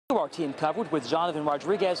Our team covered with Jonathan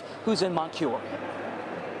Rodriguez, who's in Moncure.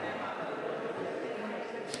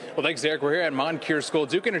 Well, thanks, Derek. We're here at Moncure School.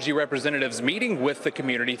 Duke Energy representatives meeting with the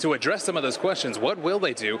community to address some of those questions. What will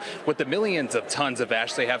they do with the millions of tons of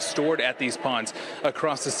ash they have stored at these ponds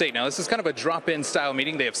across the state? Now, this is kind of a drop-in style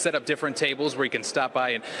meeting. They have set up different tables where you can stop by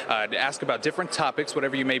and ask about different topics,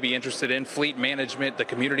 whatever you may be interested in, fleet management, the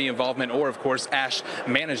community involvement, or, of course, ash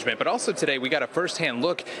management. But also today, we got a first-hand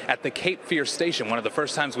look at the Cape Fear Station, one of the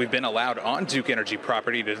first times we've been allowed on Duke Energy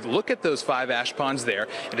property to look at those 5 ash ponds there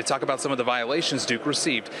and to talk about some of the violations Duke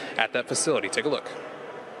received at that facility. Take a look.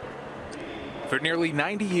 For nearly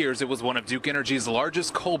 90 years, it was one of Duke Energy's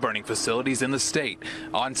largest coal-burning facilities in the state.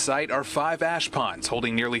 On site are 5 ash ponds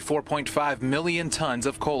holding nearly 4.5 million tons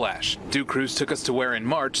of coal ash. Duke crews took us to where in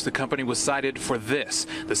March the company was cited for this.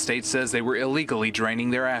 The state says they were illegally draining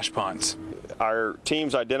their ash ponds. Our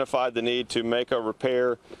teams identified the need to make a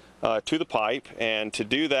repair to the pipe, and to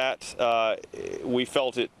do that, we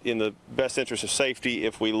felt it in the best interest of safety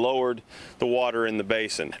if we lowered the water in the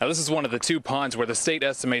basin. Now, this is one of the 2 ponds where the state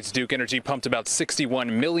estimates Duke Energy pumped about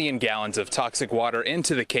 61 million gallons of toxic water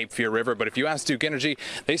into the Cape Fear River. But if you ask Duke Energy,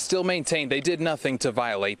 they still maintain they did nothing to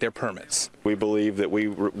violate their permits. We believe that we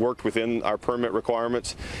worked within our permit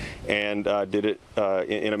requirements and did it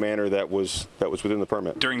in a manner that was within the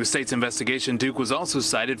permit. During the state's investigation, Duke was also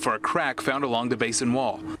cited for a crack found along the basin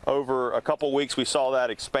wall. Over a couple weeks, we saw that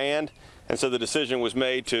expand, and so the decision was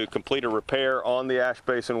made to complete a repair on the ash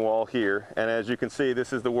basin wall here. And as you can see,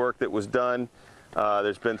 this is the work that was done.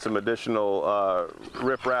 There's been some additional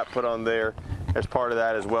riprap put on there as part of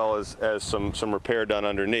that, as well as some repair done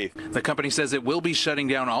underneath. The company says it will be shutting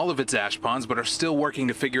down all of its ash ponds, but are still working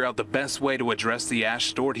to figure out the best way to address the ash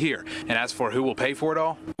stored here. And as for who will pay for it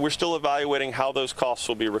all, we're still evaluating how those costs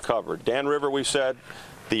will be recovered. Dan River, we've said,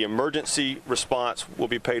 the emergency response will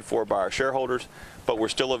be paid for by our shareholders, but we're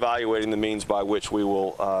still evaluating the means by which we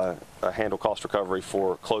will handle cost recovery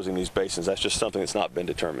for closing these basins. That's just something that's not been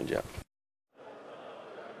determined yet.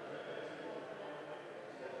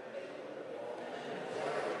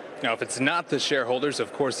 Now, if it's not the shareholders,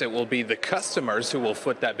 of course, it will be the customers who will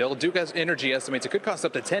foot that bill. Duke Energy estimates it could cost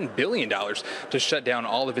up to $10 billion to shut down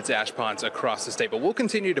all of its ash ponds across the state. But we'll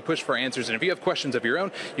continue to push for answers. And if you have questions of your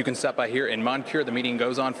own, you can stop by here in Moncure. The meeting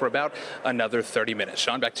goes on for about another 30 minutes.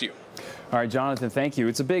 Sean, back to you. All right, Jonathan, thank you.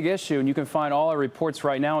 It's a big issue, and you can find all our reports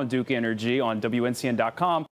right now on Duke Energy on WNCN.com.